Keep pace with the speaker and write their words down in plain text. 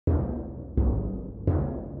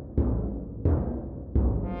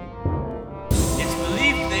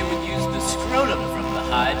scrotum from the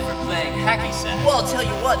hide for playing hacky sack. Well, I'll tell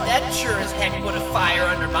you what, that sure as heck put a fire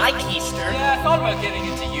under my keister. Yeah, I thought about getting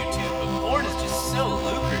into YouTube, but porn is just so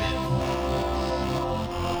lucrative.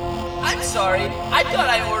 I'm sorry, I thought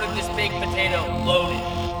I ordered this baked potato loaded.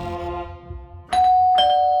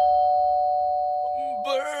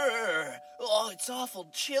 Brr! Oh, it's awful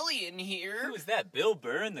chilly in here. Who is that, Bill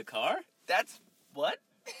Burr in the car? That's... what?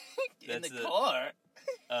 In the car?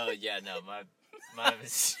 Oh, yeah, no, my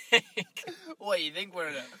mistake. What, you think we're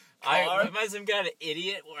in a Am car? I some kind of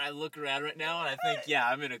idiot where I look around right now and I think, yeah,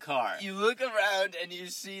 I'm in a car? You look around and you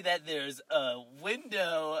see that there's a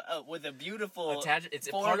window with a beautiful It's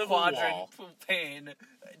a part of a wall. pane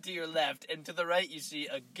to your left, and to the right you see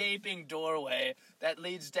a gaping doorway that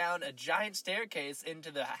leads down a giant staircase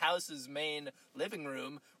into the house's main living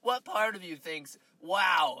room. What part of you thinks,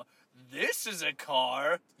 wow, this is a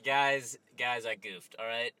car? Guys, I goofed,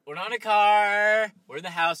 alright? We're not in a car. We're in the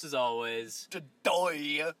house as always.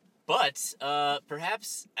 Da-doy. But,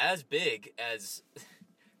 perhaps as big as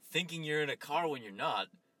thinking you're in a car when you're not.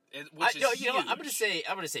 Which is you know what? huge.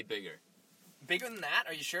 I'm gonna say bigger. Bigger than that?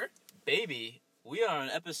 Are you sure? Baby, we are on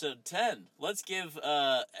episode 10. Let's give,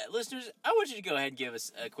 listeners, I want you to go ahead and give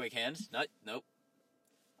us a quick hand. Nope.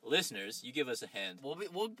 Listeners, you give us a hand.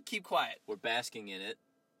 We'll keep quiet. We're basking in it.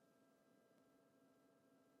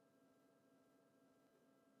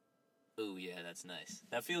 Ooh, yeah, that's nice.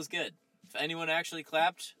 That feels good. If anyone actually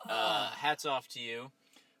clapped, hats off to you.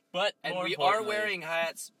 But And more we are importantly- wearing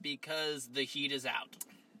hats because the heat is out.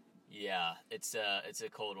 Yeah, it's a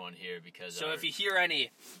cold one here because. So if you hear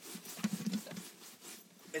any,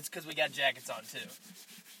 it's because we got jackets on too.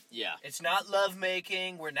 Yeah, It's not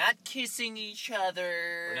lovemaking. We're not kissing each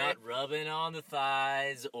other. we're not rubbing on the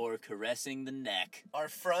thighs or caressing the neck, Our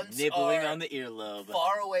fronts nibbling are on the earlobe.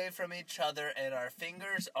 far away from each other, and our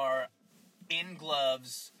fingers are in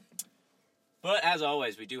gloves. But as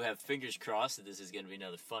always, we do have fingers crossed that this is going to be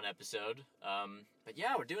another fun episode. But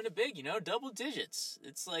yeah, we're doing it big, double digits.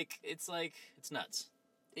 It's nuts.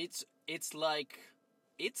 It's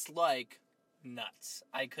like nuts.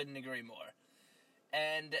 I couldn't agree more.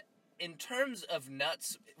 And in terms of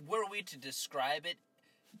nuts, were we to describe it,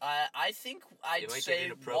 I think I'd It might get say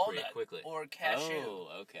inappropriate walnut quickly. or cashew. Oh,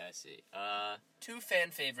 okay, I see. Two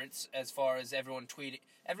fan favorites as far as everyone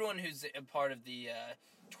who's a part of the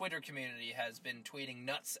Twitter community has been tweeting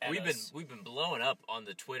nuts at us. We've been blowing up on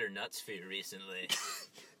the Twitter nut sphere recently.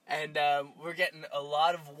 And we're getting a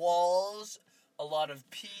lot of walls, a lot of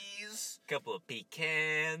peas, Couple of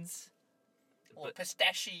pecans. a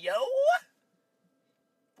pistachio.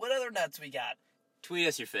 What other nuts we got? Tweet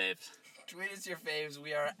us your faves. Tweet us your faves.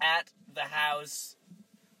 We are at the house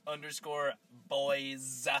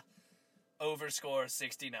 _boys _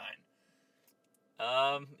 69.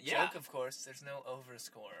 Yeah. Joke, of course. There's no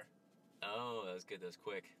overscore. Oh, that was good. That was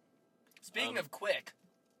quick. Speaking of quick,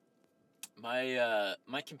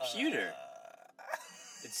 My computer,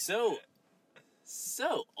 it's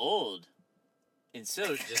so old and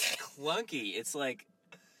so just clunky. It's like,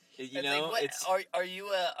 it's are you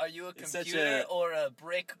a it's such computer a- or a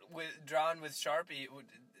brick drawn with Sharpie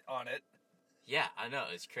on it? yeah, I know,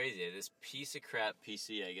 it's crazy. This piece of crap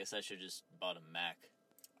PC. I guess I should just bought a Mac.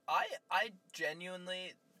 I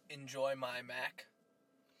genuinely enjoy my Mac.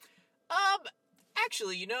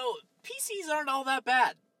 Actually, PCs aren't all that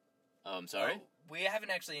bad. Oh, I'm sorry. Oh, we haven't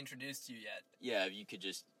actually introduced you yet. Yeah, if you could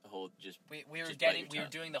just hold, We were just bite your we were tongue.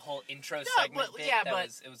 doing the whole intro No, segment but- bit. yeah, That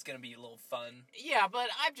but- it was gonna be a little fun. Yeah, but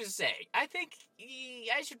I'm just saying. I think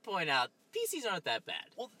I should point out PCs aren't that bad.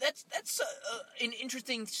 Well, that's an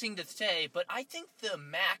interesting thing to say, but I think the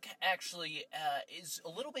Mac actually is a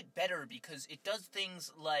little bit better because it does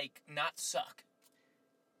things like not suck.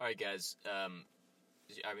 All right, guys.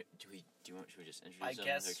 Should we just introduce I them?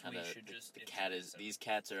 guess They're kinda- we should just The cat introduce is. them. These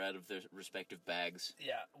cats are out of their respective bags.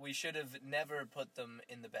 Yeah, we should have never put them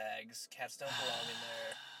in the bags. Cats don't belong in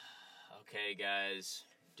there. Okay, guys,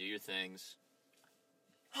 do your things.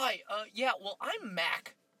 Hi, yeah, well, I'm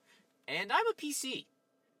Mac, And I'm a PC.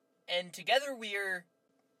 and together we're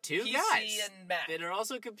Two PC guys and Mac. that are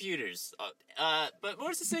also computers. But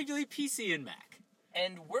more specifically, PC and Mac.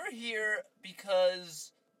 And we're here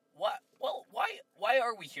because why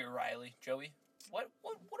are we here, Riley, Joey? What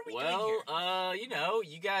are we doing here?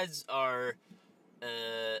 You guys are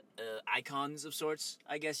icons of sorts,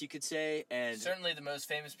 I guess you could say, and Certainly the most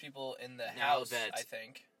famous people in the Now house, that- I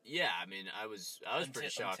think. yeah, I mean, I was pretty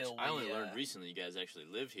shocked. until I only we, learned recently you guys actually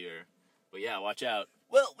live here, but yeah, watch out.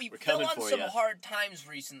 Well, we We're fell coming on for some ya. hard times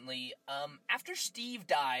recently. After Steve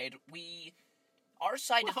died, our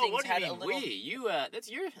side of Whoa, things what do you had mean a little. we?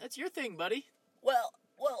 That's your thing, buddy. Well,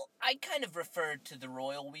 I kind of refer to the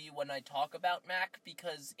royal we when I talk about Mac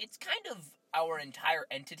because it's kind of our entire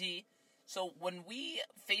entity. So when we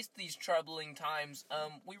faced these troubling times,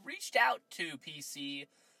 we reached out to PC,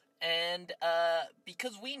 and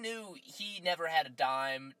because we knew he never had a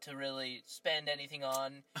dime to really spend anything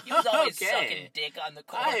on, he was always sucking dick on the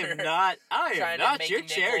corner. I am not your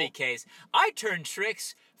charity case. I turn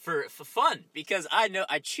tricks for fun because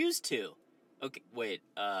I choose to. Okay, wait.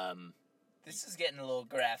 This is getting a little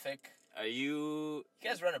graphic. Are you... You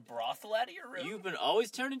guys run a brothel out of your room? You've been always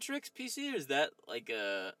turning tricks, PC, or is that like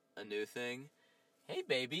a new thing? Hey,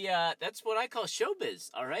 baby, that's what I call showbiz,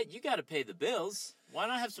 all right? You gotta pay the bills. Why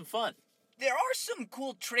not have some fun? There are some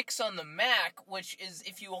cool tricks on the Mac, which is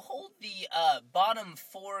if you hold the bottom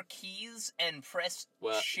 4 keys and press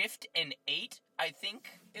Shift and 8, I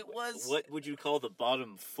think it was. What would you call the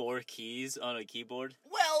bottom 4 keys on a keyboard?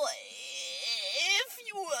 Well, if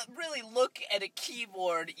you really look at a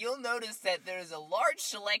keyboard, you'll notice that there's a large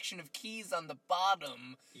selection of keys on the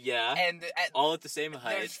bottom. Yeah, and all at the same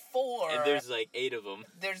height. There's 4. And there's like 8 of them.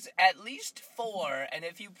 There's at least 4, and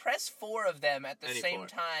if you press 4 of them at the same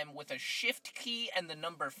time with a Shift key and the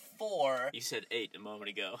number 4... You said 8 a moment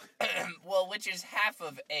ago. Well, which is half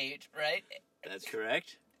of 8, right? That's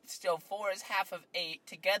correct. Still, 4 is half of 8.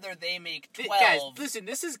 Together, they make 12. Guys, listen,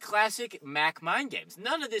 this is classic Mac mind games.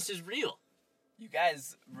 None of this is real. You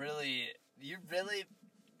guys really...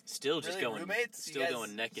 Still just really going... roommates? Still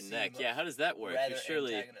going neck and neck. Yeah, how does that work? You're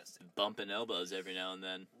surely bumping elbows every now and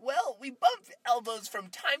then. Well, we bump elbows from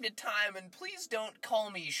time to time, and please don't call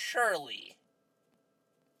me Shirley.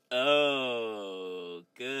 Oh,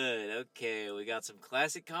 good. Okay, we got some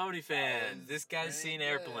classic comedy fans. This guy's seen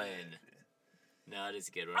Airplane. No, it is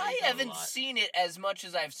good. I haven't seen it as much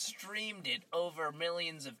as I've streamed it over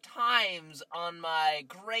millions of times on my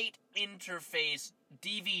great interface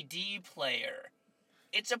DVD player.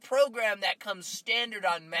 It's a program that comes standard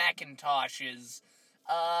on Macintoshes,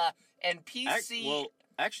 and PC...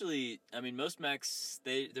 Actually, I mean, most Macs,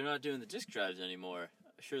 they're not doing the disk drives anymore.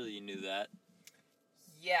 Surely you knew that.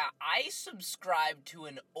 Yeah, I subscribe to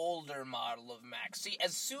an older model of Mac. See,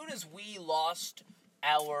 as soon as we lost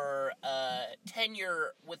our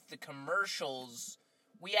tenure with the commercials,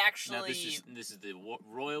 we actually... Now, this is the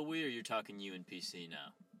Royal We, or you're talking you and PC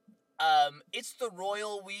now? It's the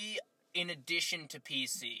Royal We in addition to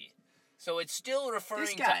PC. So it's still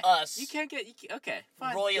referring to us... You can't get... Okay,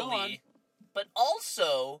 fine, royally, but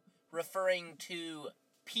also referring to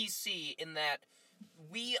PC in that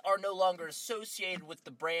we are no longer associated with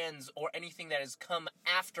the brands or anything that has come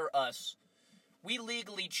after us. We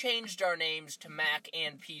legally changed our names to Mac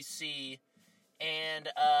and PC and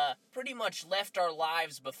pretty much left our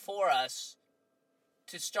lives before us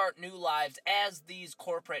to start new lives as these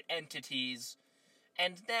corporate entities.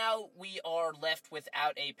 And now we are left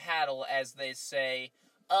without a paddle, as they say,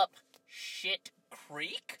 up shit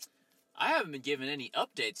creek. I haven't been given any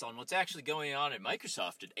updates on what's actually going on at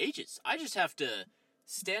Microsoft in ages. I just have to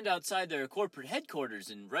stand outside their corporate headquarters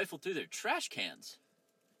and rifle through their trash cans.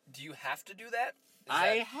 Do you have to do that?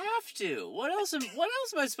 I have to. What else am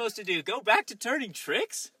I supposed to do? Go back to turning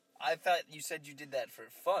tricks? I thought you said you did that for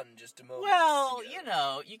fun just a moment Well, ago. you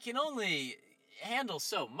know, you can only handle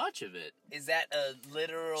so much of it. Is that a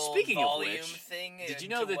literal volume thing? Did you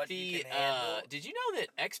know that did you know that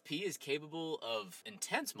XP is capable of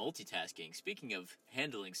intense multitasking? Speaking of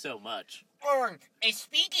handling so much.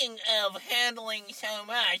 Speaking of handling so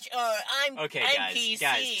much, I'm PC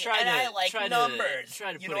and I like numbers.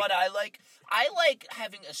 You know what I like? I like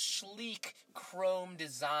having a sleek chrome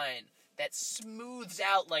design that smooths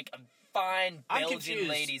out like a fine Belgian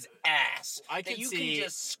lady's ass that you can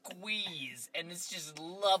just squeeze, and it's just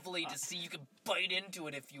lovely to see. You can bite into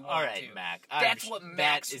it if you want to. All right, Mac. That's what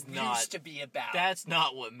Mac used to be about. That's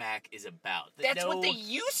not what Mac is about. That's what they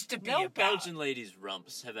used to be about. No Belgian ladies'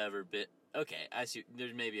 rumps have ever been... Okay, I see.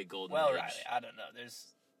 There's maybe a golden age. Well, Riley, I don't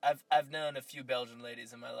know. I've known a few Belgian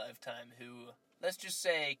ladies in my lifetime who, let's just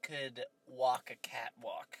say, could walk a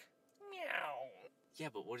catwalk. Meow. Yeah,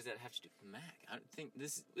 but what does that have to do with Mac? I don't think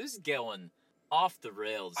this is going off the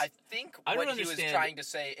rails. I think what he was trying to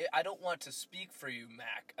say, I don't want to speak for you,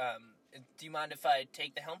 Mac. Do you mind if I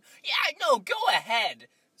take the helm? Yeah, no, go ahead.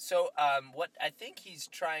 So, what I think he's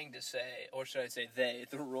trying to say, or should I say they,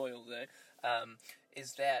 the royal they,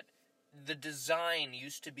 is that the design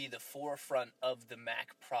used to be the forefront of the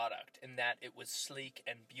Mac product, in that it was sleek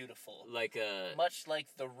and beautiful. Much like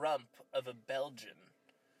the rump of a Belgian.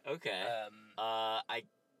 Okay. I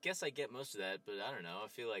guess I get most of that, but I don't know. I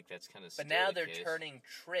feel like that's kind of. But now they're turning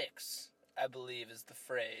tricks, I believe, is the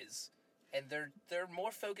phrase, and they're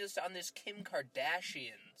more focused on this Kim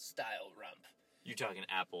Kardashian style rump. You're talking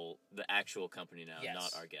Apple, the actual company now, Yes.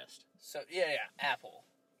 not our guest. So yeah, Apple.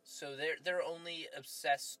 So they're only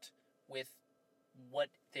obsessed with what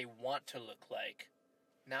they want to look like,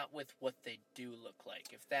 not with what they do look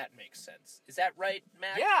like. If that makes sense, is that right,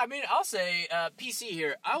 Matt? Yeah, I mean, I'll say PC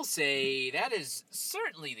here. I'll say that is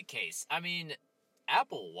certainly the case. I mean,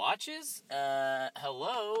 Apple Watches.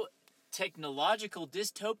 Hello. Technological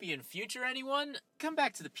dystopian future, anyone? Come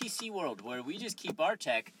back to the PC world where we just keep our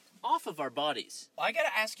tech off of our bodies. Well, I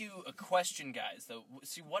gotta ask you a question, guys. Though,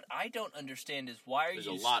 see, what I don't understand is why are There's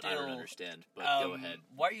you a lot still, I don't understand, but go ahead.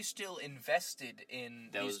 Why are you still invested in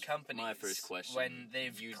That these was companies? my first question. When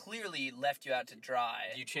they've clearly left you out to dry.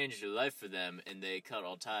 You changed your life for them, and they cut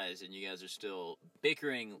all ties, and you guys are still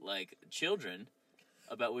bickering like children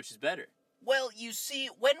about which is better. Well, you see,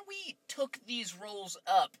 when we took these roles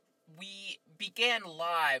up, we began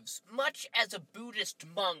lives much as a Buddhist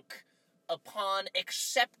monk, upon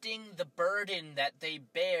accepting the burden that they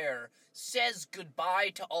bear, says goodbye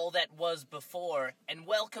to all that was before and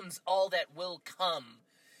welcomes all that will come.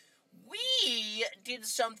 We did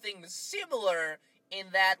something similar in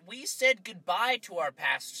that we said goodbye to our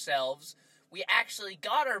past selves. We actually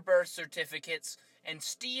got our birth certificates, and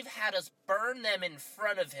Steve had us burn them in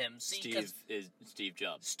front of him. See, Steve is Steve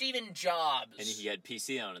Jobs. Steven Jobs. And he had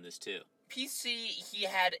PC on in this too. PC, he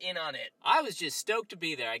had in on it. I was just stoked to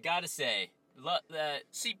be there, I gotta say.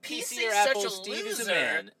 See, PC PC or is Apple, such a Steve is a loser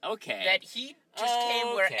man. Okay. that he just came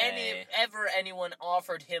where Okay. anyone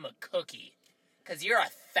offered him a cookie. Because you're a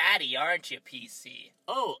fatty, aren't you, PC?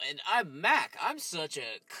 Oh, and I'm Mac. I'm such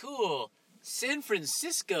a cool San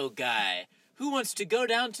Francisco guy who wants to go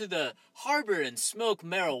down to the harbor and smoke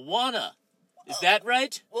marijuana. Is that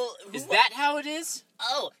right? Well, Is that how it is?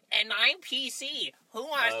 Oh, and I'm PC. Who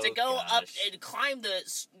wants to go up gosh. and climb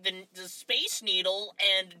the Space Needle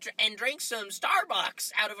and drink some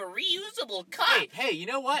Starbucks out of a reusable cup? Hey, you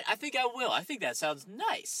know what? I think I will. I think that sounds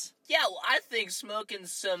nice. Yeah, well, I think smoking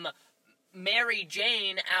some Mary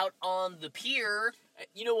Jane out on the pier.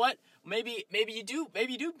 You know what? Maybe you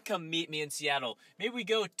do come meet me in Seattle. Maybe we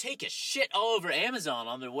go take a shit all over Amazon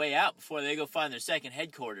on their way out before they go find their second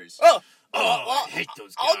headquarters. Oh, well, well, I hate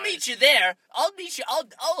those guys. I'll meet you there. I'll meet you.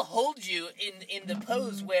 I'll hold you in the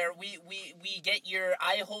pose where we get your.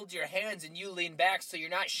 I hold your hands and you lean back, so you're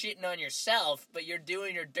not shitting on yourself, but you're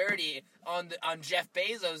doing your dirty on Jeff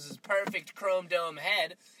Bezos' perfect chrome dome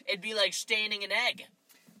head. It'd be like staining an egg.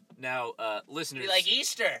 Now, listeners. It'd be like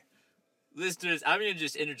Easter. Listeners, I'm going to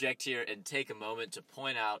just interject here and take a moment to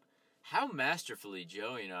point out how masterfully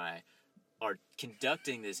Joey and I are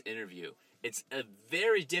conducting this interview. It's a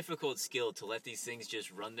very difficult skill to let these things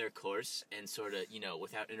just run their course and sort of,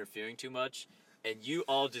 without interfering too much. And you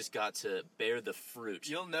all just got to bear the fruit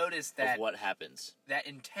You'll notice of that what happens. that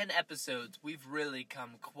in 10 episodes we've really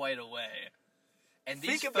come quite a way. And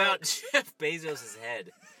these Think about folks- Jeff Bezos'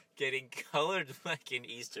 head getting colored like an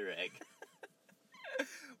Easter egg.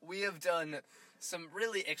 we have done some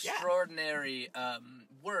really extraordinary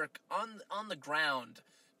work on the ground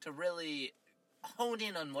to really hone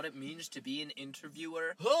in on what it means to be an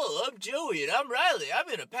interviewer. Oh, I'm Joey and I'm Riley. I'm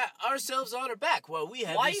going to pat ourselves on our back while we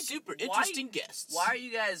have these super interesting guests. Why are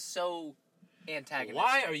you guys so antagonistic?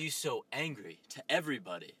 Why are you so angry to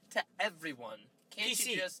everybody? To everyone. Can't PC,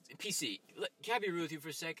 you just... PC, can I be rude with you for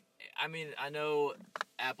a sec? I mean, I know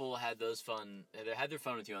Apple had their fun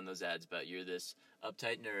with you on those ads about you're this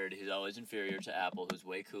uptight nerd who's always inferior to Apple, who's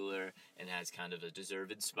way cooler and has kind of a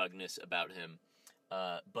deserved smugness about him.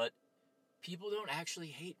 But people don't actually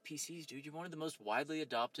hate PCs, dude. You're one of the most widely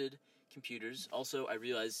adopted computers. Also, I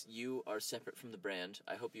realize you are separate from the brand.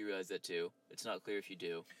 I hope you realize that too. It's not clear if you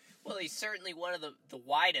do. Well, he's certainly one of the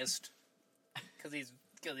widest, because he's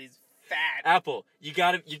fat. Apple, you're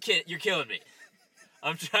killing me.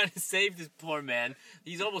 I'm trying to save this poor man.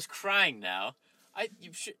 He's almost crying now.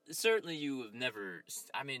 Certainly you have never.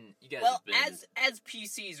 I mean, you guys have been. as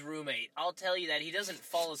PC's roommate, I'll tell you that he doesn't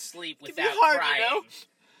fall asleep It can without be hard, crying.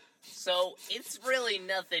 So it's really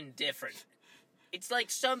nothing different. It's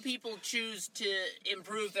like some people choose to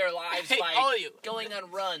improve their lives Hey, by all of you. going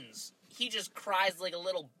on runs. He just cries like a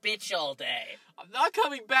little bitch all day. I'm not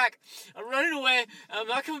coming back. I'm running away. I'm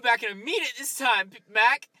not coming back, and I mean it this time,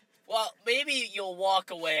 Mac. Well, maybe you'll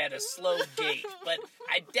walk away at a slow gait, but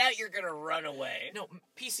I doubt you're gonna run away. No,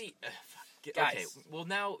 PC. Guys. Okay, well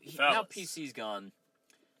now Fellas. PC's gone.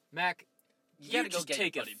 Mac, You gotta go just get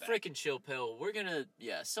take your a buddy back. freaking chill pill. We're gonna,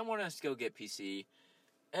 someone has to go get PC.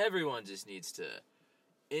 Everyone just needs to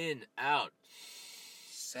out.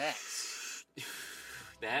 Sex.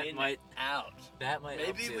 That In, might out. help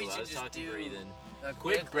Maybe too. we I should was just talking do breathing. a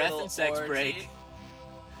Quick breath little and sex orgy. break.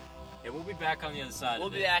 And we'll be back on the other side. We'll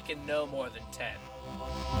be back in no more than 10.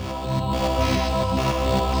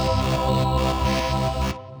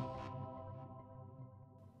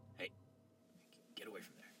 Hey, get away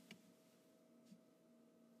from there.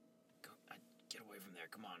 Get away from there.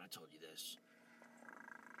 Come on, I told you this.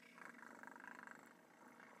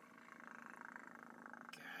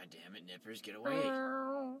 God damn it, Nippers, get away.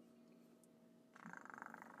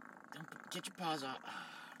 Don't get your paws off.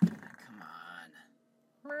 Oh, come on.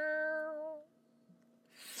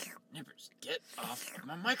 Nippers, get off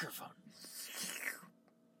my microphone.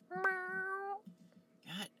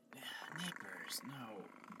 God, Nippers, no.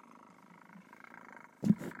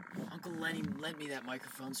 Uncle Lenny lent me that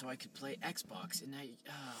microphone so I could play Xbox, and now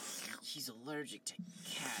he's allergic to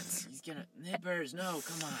cats. He's gonna... Nippers, no,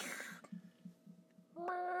 come on.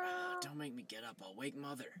 Don't make me get up. I'll wake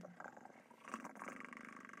Mother.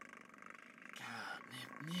 God,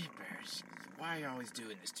 Nippers, why are you always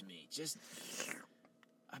doing this to me? Just...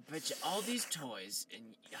 I bet you all these toys,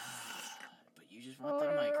 and... but you just want the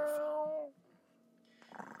microphone.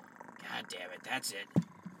 God damn it, that's it.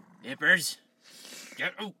 Nippers,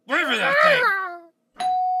 get away from that thing!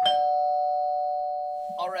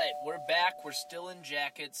 Alright, we're back. We're still in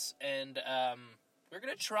jackets, and, we're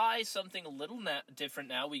gonna try something a little different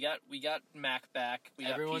now. We got Mac back. We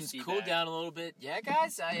Everyone's got PC cooled back. down a little bit. Yeah,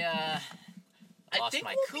 guys, I lost think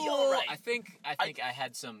my we'll cool. be all right. I think I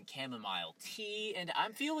had some chamomile tea, and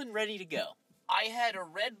I'm feeling ready to go. I had a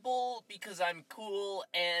Red Bull because I'm cool,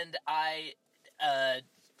 and I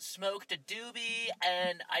smoked a doobie,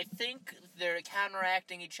 and I think they're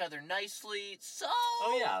counteracting each other nicely. So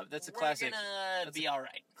yeah, that's a classic. We're gonna be all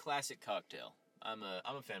right. Classic cocktail. I'm a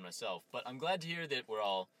fan myself, but I'm glad to hear that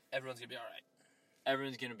Everyone's gonna be all right.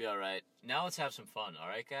 everyone's gonna be all right. Now let's have some fun. All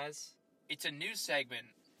right, guys. It's a new segment.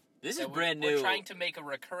 This is that brand new. We're trying to make a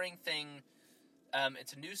recurring thing.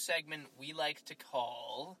 It's a new segment we like to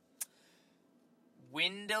call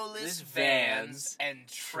Windowless Vans and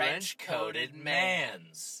Trench-Coated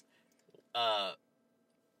Mans. A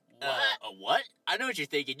What? what? I know what you're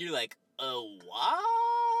thinking. You're like, a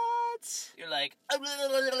what? You're like,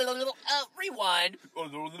 rewind.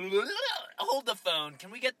 Hold the phone.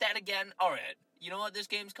 Can we get that again? All right. You know what this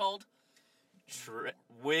game's called?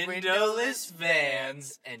 Windowless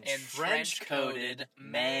vans and trench-coated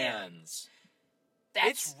mans.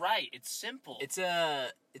 That's right. It's simple. It's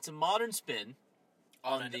a modern spin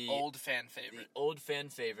on an the old fan favorite. The old fan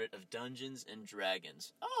favorite of Dungeons and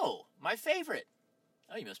Dragons. Oh, my favorite.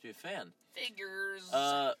 Oh, you must be a fan. Figures.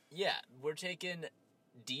 Yeah, we're taking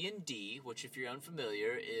D&D, which, if you're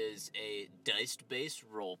unfamiliar, is a dice-based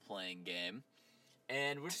role-playing game,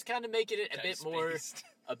 and we're just kind of making it a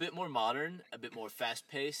bit more modern, a bit more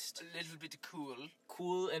fast-paced, a little bit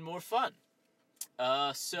cool, and more fun.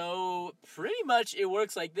 So pretty much it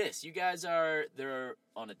works like this. You guys they're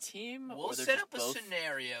on a team. We'll or they're set just up a both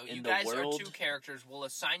scenario. in You the guys world. are two characters. We'll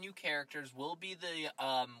assign you characters. We'll be the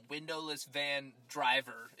windowless van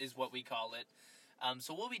driver, is what we call it.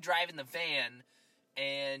 So we'll be driving the van,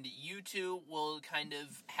 and you two will kind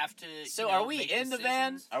of have to. So are we in the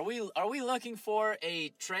van? Are we looking for a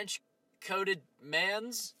trench-coated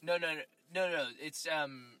man's? No. It's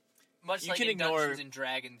much like in Dungeons and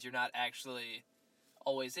Dragons. You're not actually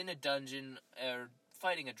always in a dungeon or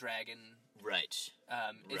fighting a dragon. Right.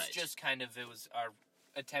 It's just kind of, it was our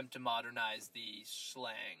attempt to modernize the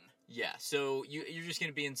slang. Yeah, so you're just going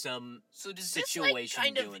to be in some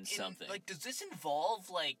situation this, doing something. Does this involve,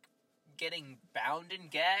 getting bound and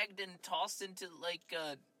gagged and tossed into,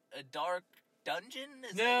 a dark dungeon?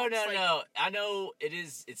 No. I know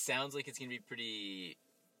it sounds like it's going to be pretty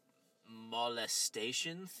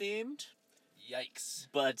molestation themed. Yikes.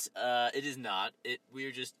 But it is not.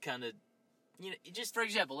 We're just kind of, just... For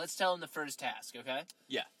example, let's tell them the first task, okay?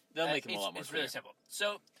 Yeah, that'll make them a lot more It's clear. really simple.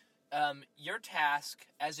 So, your task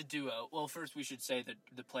as a duo... Well, first we should say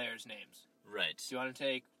the players' names. Right. Do you want to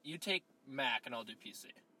take... You take Mac and I'll do PC.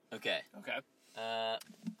 Okay. Okay. I'm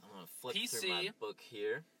going to flip through my book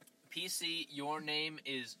here. PC, your name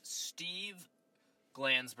is Steve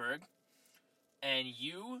Glansberg, and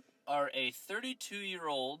you are a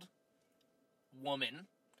 32-year-old woman.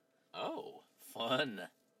 Oh, fun.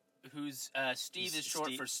 Who's Steve is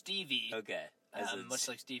short for Stevie. Okay. Much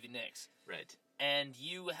like Stevie Nicks. Right. And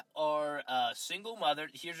you are a single mother.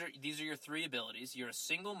 These are your three abilities. You're a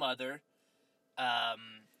single mother.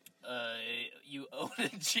 You own a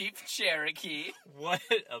Jeep Cherokee. What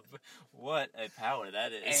a power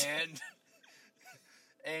that is.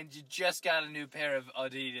 And you just got a new pair of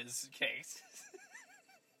Adidas kicks.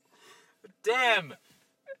 Damn!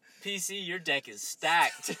 PC, your deck is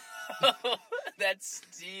stacked. That's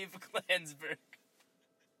Steve Glansberg.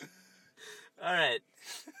 All right.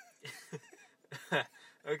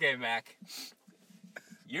 Okay, Mac.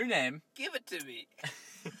 Your name. Give it to me.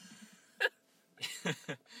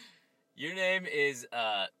 Your name is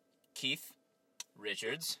Keith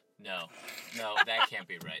Richards. No, that can't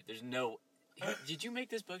be right. There's no. Did you make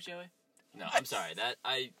this book, Joey? No, I'm sorry. That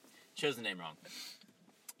I chose the name wrong.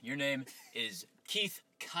 Your name is Keith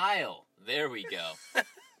Kyle. There we go.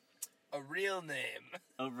 A real name.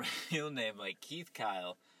 A real name like Keith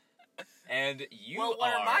Kyle. And you Well,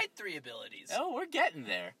 what are my 3 abilities? Oh, we're getting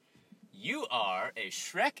there. You are a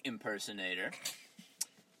Shrek impersonator,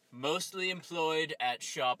 mostly employed at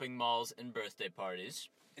shopping malls and birthday parties.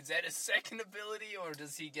 Is that a second ability, or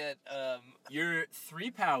does he get, Your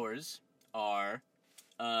 3 powers are,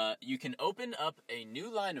 you can open up a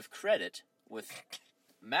new line of credit with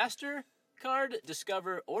MasterCard,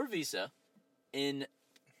 Discover, or Visa in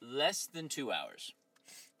less than 2 hours.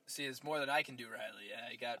 See, it's more than I can do, Riley.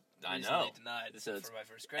 I got I recently know. denied So for my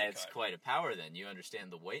first credit It's card. quite a power then. You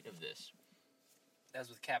understand the weight of this. That's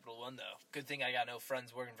with Capital One, though. Good thing I got no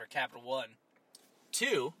friends working for Capital One.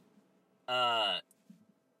 2,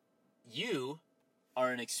 you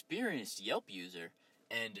are an experienced Yelp user,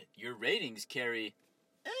 and your ratings carry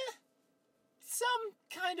some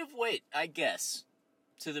kind of weight, I guess,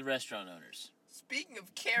 to the restaurant owners. Speaking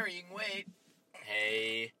of carrying weight,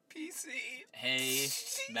 Hey, PC. hey,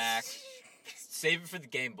 Mac, save it for the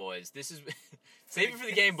Game Boys. This is save it for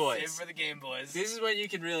the Game Boys. Save it for the Game Boys. This is when you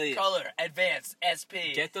can really Color, Advanced,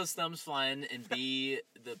 SP. get those thumbs flying and be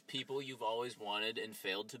the people you've always wanted and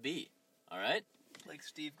failed to be. All right? Like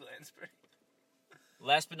Steve Glansberg.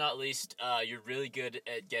 Last but not least, you're really good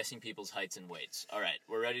at guessing people's heights and weights. All right,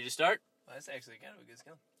 we're ready to start? Well, that's actually kind of a good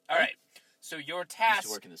skill. All right. So your I used task. to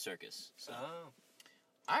work in the circus. So. Oh.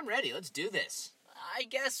 I'm ready. Let's do this. I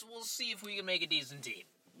guess we'll see if we can make a decent team.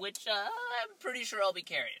 Which I'm pretty sure I'll be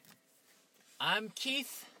carrying. I'm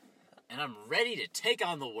Keith, and I'm ready to take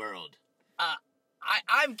on the world.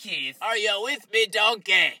 I'm Keith. Are you with me,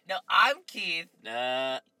 donkey? No, I'm Keith.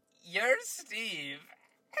 Are You're Steve.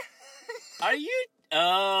 you?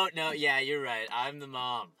 Oh, no, yeah, you're right. I'm the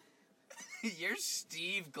mom. You're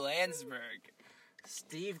Steve Glansberg.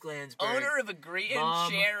 Steve Glansberg. Owner of a Grand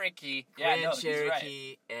Mom, Cherokee. Grand he's right.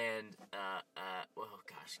 Cherokee, and, oh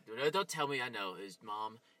gosh. Don't tell me I know. His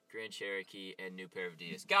mom, Grand Cherokee, and new pair of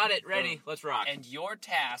Adidas. Got it. Ready. Let's rock. And your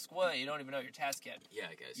task, well, you don't even know your task yet. Yeah,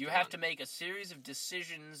 guys. You have to make a series of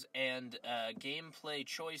decisions and gameplay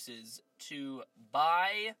choices to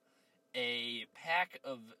buy a pack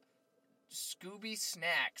of Scooby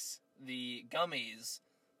Snacks, the gummies,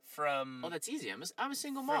 from... Oh, that's easy. I'm a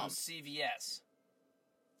single from mom. CVS.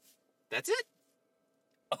 That's it?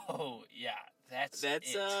 Oh, yeah. That's I it.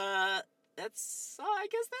 guess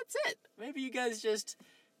that's it. Maybe you guys just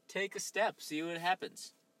take a step, see what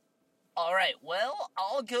happens. All right, well,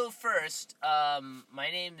 I'll go first.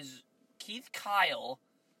 My name is Keith Kyle,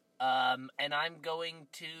 and I'm going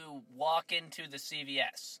to walk into the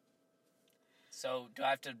CVS. So, do I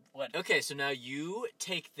have to, what? Okay, so now you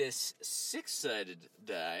take this 6-sided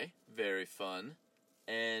die, very fun,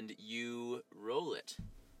 and you roll it.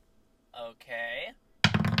 Okay.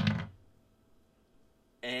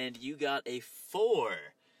 And you got a 4.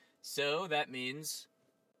 So that means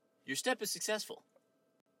your step is successful.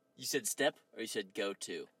 You said step, or you said go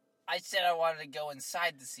to? I said I wanted to go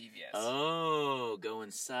inside the CVS. Oh, go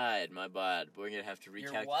inside. My bad. We're going to have to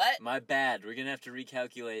recalculate. Your what? My bad. We're going to have to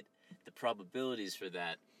recalculate the probabilities for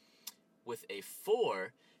that. With a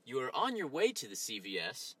 4, you are on your way to the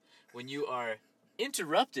CVS when you are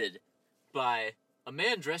interrupted by a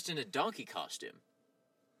man dressed in a donkey costume.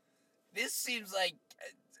 This seems like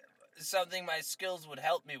something my skills would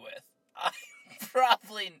help me with. I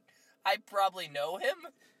probably know him.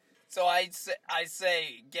 So I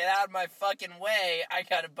say, get out of my fucking way. I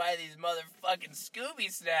gotta buy these motherfucking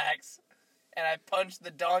Scooby Snacks. And I punch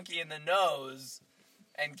the donkey in the nose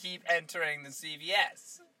and keep entering the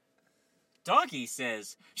CVS. Donkey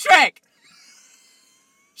says, Shrek!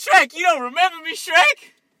 Shrek, you don't remember me,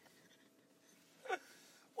 Shrek?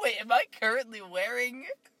 Wait, am I currently wearing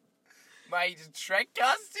my Shrek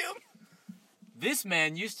costume? This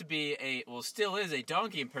man used to be still is a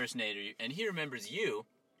donkey impersonator, and he remembers you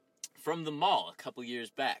from the mall a couple years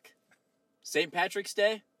back. St. Patrick's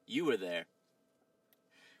Day, you were there.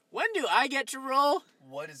 When do I get to roll?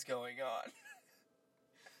 What is going on?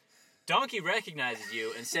 Donkey recognizes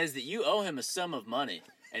you and says that you owe him a sum of money,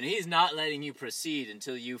 and he's not letting you proceed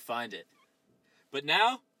until you find it. But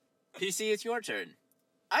now, PC, it's your turn.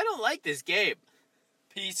 I don't like this game.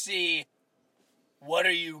 PC, what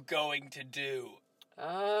are you going to do?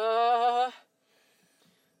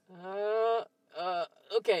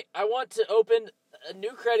 Okay, I want to open a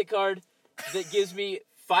new credit card that gives me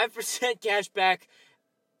 5% cash back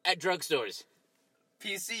at drugstores.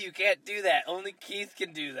 PC, you can't do that. Only Keith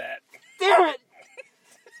can do that. Damn it!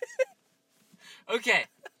 Okay,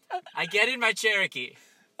 I get in my Cherokee.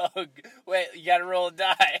 Oh, wait, you gotta roll a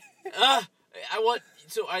die. That's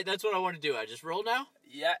what I want to do. I just roll now?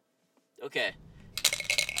 Yeah. Okay.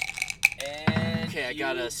 And okay, I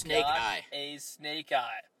got a snake eye. A snake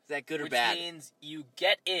eye. Is that good or which bad? Which means you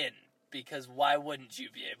get in, because why wouldn't you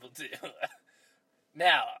be able to?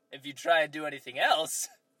 Now, if you try and do anything else,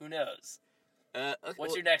 who knows? Okay,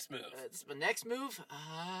 What's your next move? My next move?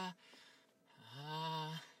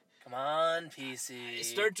 Come on, PC.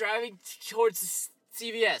 Start driving towards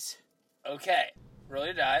CVS. Okay. Roll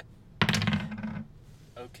your die.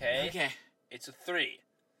 Okay. Okay. It's a 3,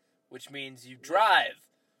 which means you drive.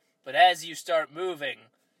 But as you start moving,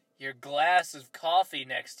 your glass of coffee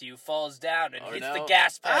next to you falls down and hits the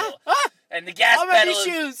gas pedal. And the gas pedal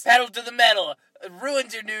is pedal to the metal. It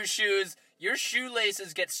ruins your new shoes. Your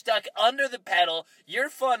shoelaces get stuck under the pedal. You're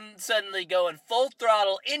suddenly going full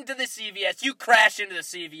throttle into the CVS. You crash into the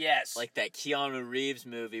CVS. Like that Keanu Reeves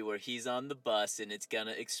movie where he's on the bus and it's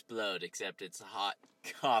gonna explode, except it's hot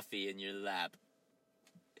coffee in your lap.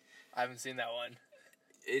 I haven't seen that one.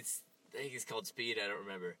 I think it's called Speed, I don't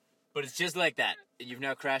remember. But it's just like that. And you've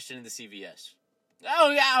now crashed into the CVS.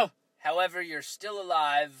 Oh, no! However, you're still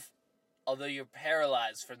alive, although you're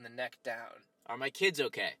paralyzed from the neck down. Are my kids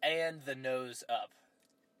okay? And the nose up.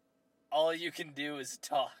 All you can do is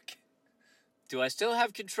talk. Do I still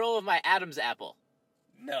have control of my Adam's apple?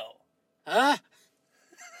 No.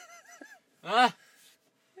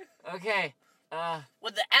 Okay.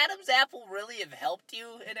 Would the Adam's apple really have helped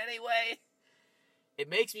you in any way? It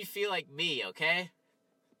makes me feel like me, okay?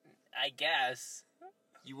 I guess.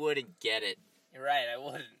 You wouldn't get it. You're right, I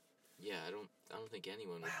wouldn't. Yeah, I don't think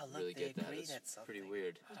anyone would really get that. It's pretty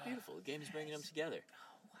weird. It's beautiful. The game's bringing them together.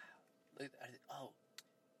 Oh, wow.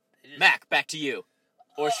 Mac, back to you.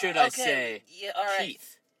 Or should I say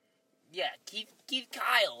Keith? Yeah, Keith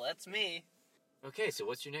Kyle, that's me. Okay, so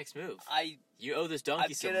what's your next move? You owe this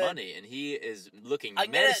donkey some money, and he is looking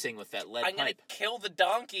menacing with that lead pipe. I'm gonna kill the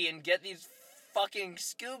donkey and get these fucking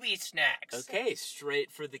Scooby snacks. Okay,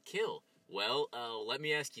 straight for the kill. Well, let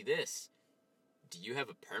me ask you this. Do you have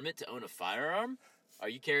a permit to own a firearm? Are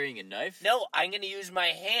you carrying a knife? No, I'm gonna use my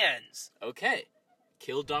hands. Okay.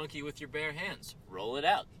 Kill donkey with your bare hands. Roll it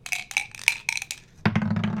out.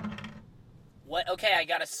 What? Okay, I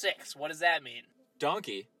got a 6. What does that mean?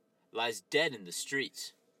 Donkey lies dead in the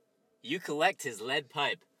streets. You collect his lead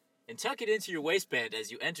pipe and tuck it into your waistband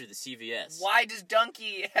as you enter the CVS. Why does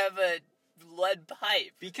Donkey have a lead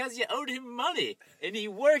pipe? Because you owed him money, and he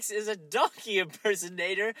works as a donkey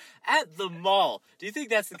impersonator at the mall. Do you think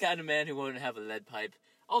that's the kind of man who won't have a lead pipe?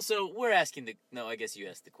 Also, we're asking no, I guess you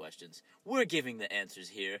asked the questions. We're giving the answers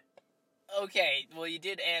here. Okay, well, you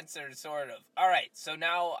did answer, sort of. Alright, so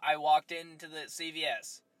now I walked into the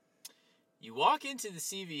CVS. You walk into the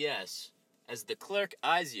CVS as the clerk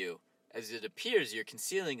eyes you, as it appears you're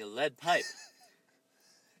concealing a lead pipe.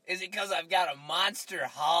 Is it because I've got a monster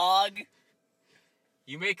hog?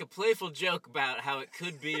 You make a playful joke about how it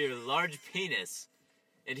could be your large penis,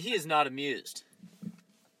 and he is not amused.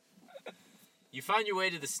 You find your way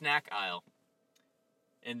to the snack aisle,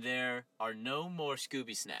 and there are no more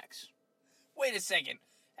Scooby snacks. Wait a second.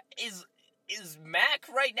 Is Mac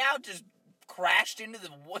right now just crashed into the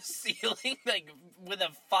ceiling, like, with a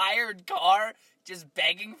fired car, just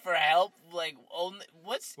begging for help? Like,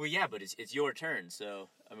 what's... Well, yeah, but it's your turn, so,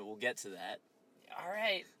 I mean, we'll get to that. All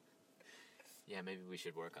right. Yeah, maybe we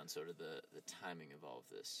should work on sort of the timing of all of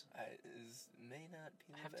this. May not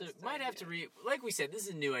be the best have to like we said, this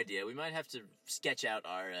is a new idea. We might have to sketch out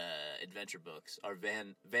our adventure books, our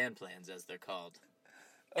van plans, as they're called.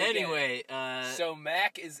 Okay. Anyway, so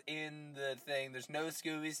Mac is in the thing. There's no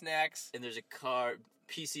Scooby snacks, and there's a car.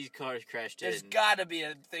 PC's car crashed in. There's gotta be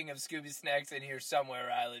a thing of Scooby snacks in here somewhere,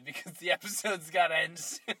 Riley, because the episode's gotta end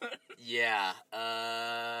soon. Yeah.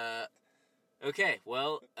 Okay.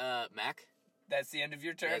 Well, Mac. That's the end of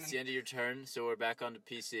your turn? That's the end of your turn, so we're back on to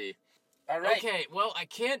PC. All right. Okay, well, I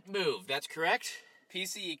can't move. That's correct?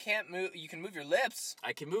 PC, you can't move. You can move your lips.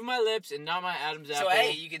 I can move my lips and not my Adam's apple. So,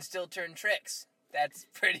 hey, you can still turn tricks. That's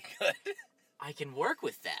pretty good. I can work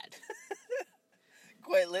with that.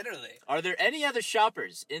 Quite literally. Are there any other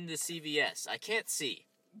shoppers in the CVS? I can't see.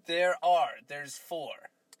 There are. There's 4.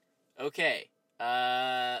 Okay.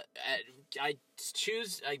 I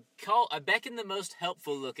beckon the most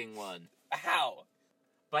helpful looking one. How?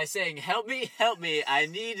 By saying, help me,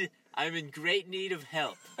 I'm in great need of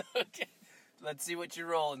help. Okay. Let's see what you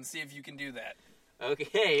roll and see if you can do that.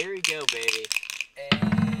 Okay, here we go, baby.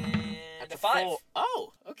 And That's a 5.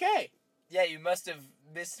 Oh, okay. Yeah, you must have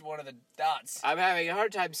missed one of the dots. I'm having a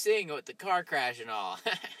hard time seeing with the car crash and all.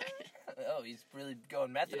 Oh, he's really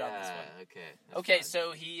going method on this one. Okay. That's Okay, fine.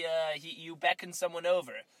 so you beckon someone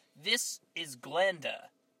over. This is Glenda.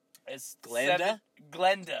 Glenda?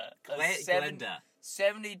 Glenda. Glenda.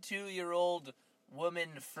 72-year-old woman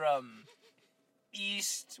from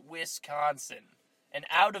East Wisconsin. An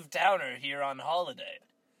out-of-towner here on holiday.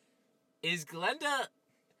 Has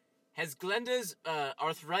Glenda's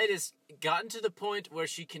arthritis gotten to the point where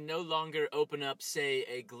she can no longer open up, say,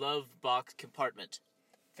 a glove box compartment?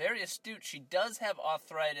 Very astute. She does have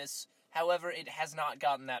arthritis. However, it has not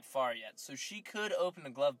gotten that far yet. So she could open a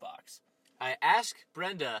glove box. I ask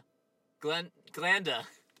Glenda Glenda.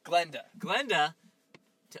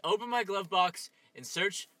 to open my glove box and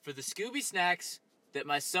search for the Scooby snacks that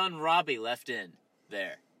my son Robbie left in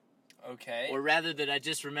there. Okay. Or rather that I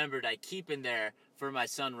just remembered I keep in there for my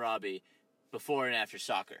son Robbie before and after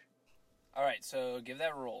soccer. Alright, so give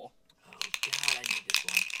that a roll. Oh, God, I need this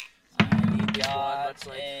one. I need this one. Got Much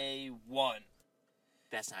like... a 1.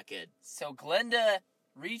 That's not good. So Glenda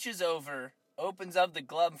reaches over, opens up the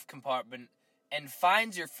glove compartment, and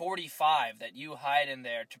finds your 45 that you hide in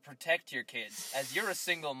there to protect your kids, as you're a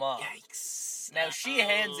single mom. Yikes. Now she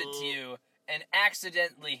hands it to you and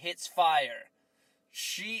accidentally hits fire.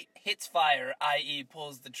 She hits fire, i.e.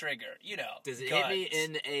 pulls the trigger. You know, Does it guns. hit me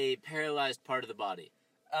in a paralyzed part of the body?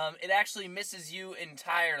 It actually misses you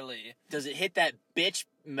entirely. Does it hit that bitch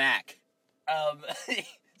Mac?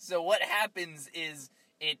 So what happens is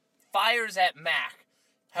it fires at Mac.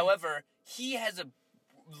 However, he has a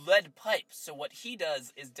lead pipe, so what he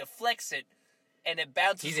does is deflects it, and it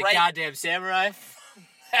bounces He's a right... goddamn samurai?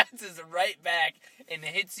 bounces right back and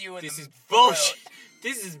hits you in This the is throat. bullshit.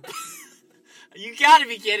 This is... You gotta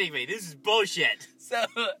be kidding me. This is bullshit. So,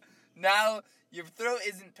 now, your throat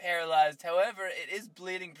isn't paralyzed. However, it is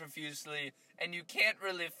bleeding profusely, and you can't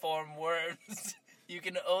really form words. You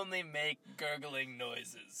can only make gurgling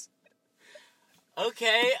noises.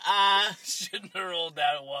 Okay, Shouldn't have rolled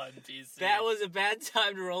that 1, PC. that was a bad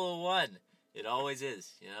time to roll a 1. It always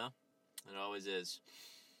is, you know? It always is.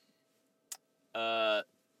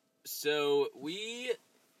 So we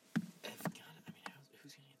have got it. I mean,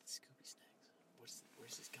 who's gonna get the Scooby snacks?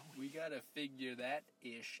 Where's this going? We gotta figure that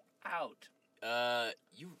ish out.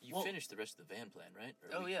 You Whoa. finished the rest of the van plan, right?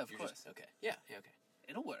 Oh, yeah, of you're course. Okay. Yeah, okay.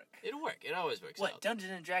 It'll work. It'll work. It always works What, out.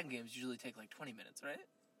 Dungeons and Dragon games usually take like 20 minutes, right?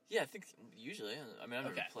 Yeah, I think usually. I mean, I've never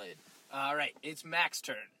Okay. played. Alright, it's Mac's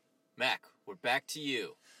turn. Mac, we're back to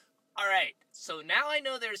you. Alright, so now I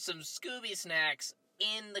know there's some Scooby snacks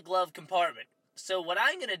in the glove compartment. So what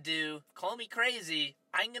I'm gonna do, call me crazy,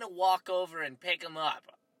 I'm gonna walk over and pick them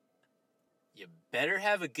up. You better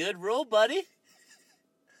have a good roll, buddy.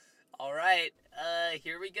 Alright,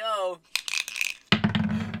 here we go.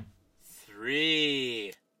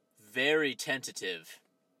 3. Very tentative.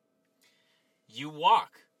 You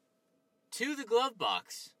walk to the glove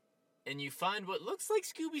box, and you find what looks like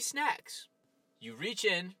Scooby snacks. You reach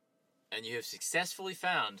in, and you have successfully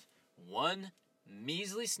found one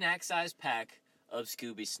measly snack-sized pack of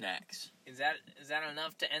Scooby snacks. Is that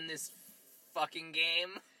enough to end this fucking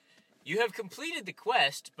game? You have completed the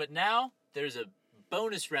quest, but now there's a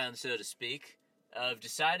bonus round, so to speak, of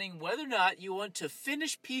deciding whether or not you want to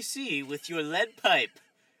finish PC with your lead pipe.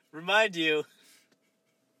 Remind you,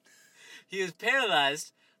 he is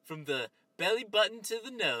paralyzed from the belly button to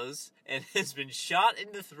the nose and has been shot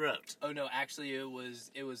in the throat. Oh no, actually it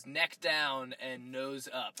was neck down and nose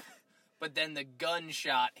up. But then the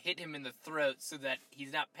gunshot hit him in the throat so that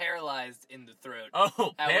he's not paralyzed in the throat.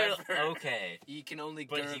 Oh, However, okay. He can only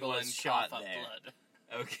But he gurgle was and shot cough up there.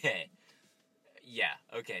 blood. Okay. Yeah,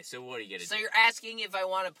 okay, so what are you gonna So do? you're asking if I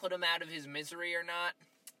want to put him out of his misery or not?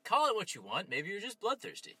 Call it what you want. Maybe you're just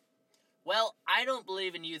bloodthirsty. Well, I don't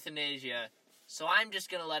believe in euthanasia, so I'm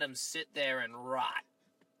just gonna let him sit there and rot.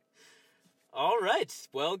 All right.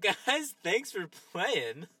 Well, guys, thanks for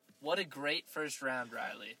playing. What a great first round,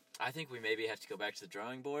 Riley. I think we maybe have to go back to the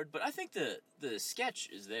drawing board, but I think the sketch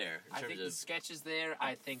is there in I terms think of the sketch is there.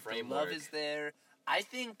 I think the framework. love is there. I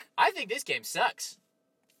think this game sucks.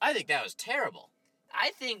 I think that was terrible.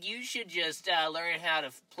 you should just learn how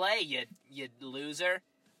to play, you loser.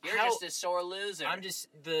 You're How- just a sore loser. I'm just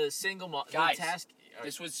the single Guys, the task.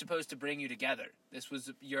 This was supposed to bring you together.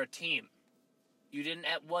 You're a team. You didn't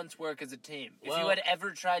at once work as a team. If you Well- had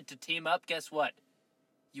ever tried to team up, guess what?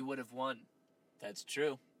 You would have won. That's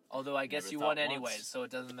true. Although I guess Never you thought won once. anyways, so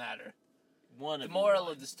it doesn't matter. One of The you moral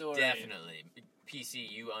won. of the story. Definitely. PC,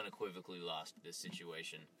 you unequivocally lost this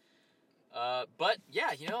situation. But yeah,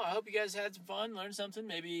 I hope you guys had some fun, learned something.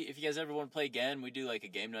 Maybe if you guys ever want to play again, we do like a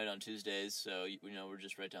game night on Tuesdays, so we're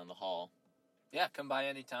just right down the hall. Yeah, come by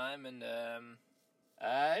anytime, and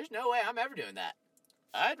there's no way I'm ever doing that.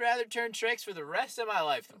 I'd rather turn tricks for the rest of my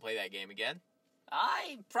life than play that game again.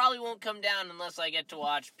 I probably won't come down unless I get to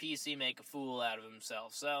watch PC make a fool out of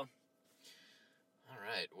himself, so. All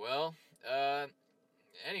right, well,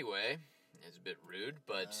 anyway, it's a bit rude,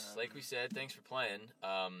 but like we said, thanks for playing.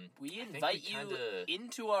 We invite you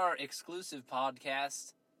into our exclusive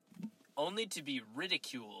podcast only to be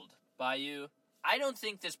ridiculed by you. I don't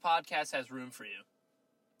think this podcast has room for you.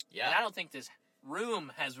 Yeah. And I don't think this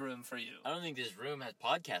room has room for you. I don't think this room has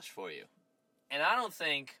podcasts for you. And I don't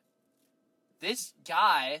think this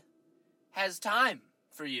guy has time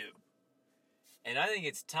for you. And I think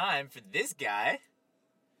it's time for this guy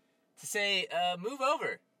to say, move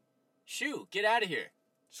over. Shoo, get out of here.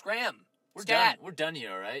 Scram. We're Scat. done. We're done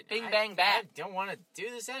here, all right? Bing, bang, bat. I don't want to do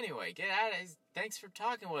this anyway. Get out of here. Thanks for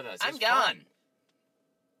talking with us. I'm It's gone. fun.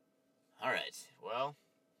 All right. Well,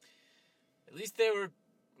 at least they were...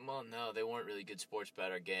 Well, no, they weren't really good sports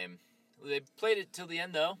about our game. They played it till the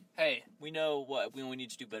end, though. Hey. We know what we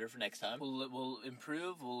need to do better for next time. We'll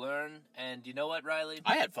improve, we'll learn, and you know what, Riley?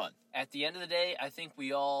 I had fun. At the end of the day, I think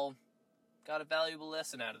we all got a valuable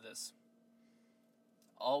lesson out of this.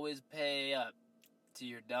 Always pay up to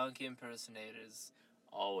your donkey impersonators.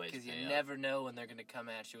 Always. Because you never know when they're going to come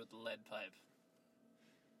at you with the lead pipe.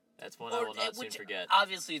 That's one I will not soon forget.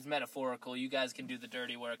 Obviously, it's metaphorical. You guys can do the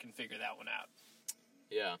dirty work and figure that one out.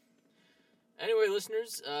 Yeah. Anyway,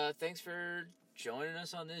 listeners, thanks for joining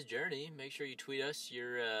us on this journey. Make sure you tweet us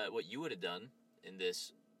your what you would have done in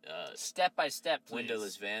this step by step, please.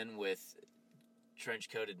 Windowless van with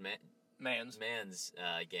trench-coated man's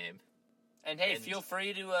game. And hey, feel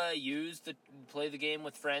free to play the game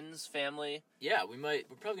with friends, family. Yeah, we're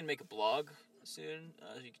probably gonna make a blog soon.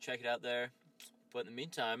 You can check it out there. But in the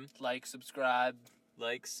meantime, subscribe,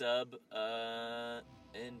 sub,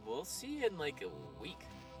 and we'll see you in like a week.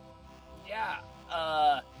 Yeah.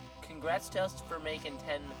 Congrats to us for making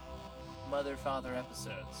 10 mother-father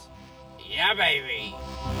episodes. Yeah, baby.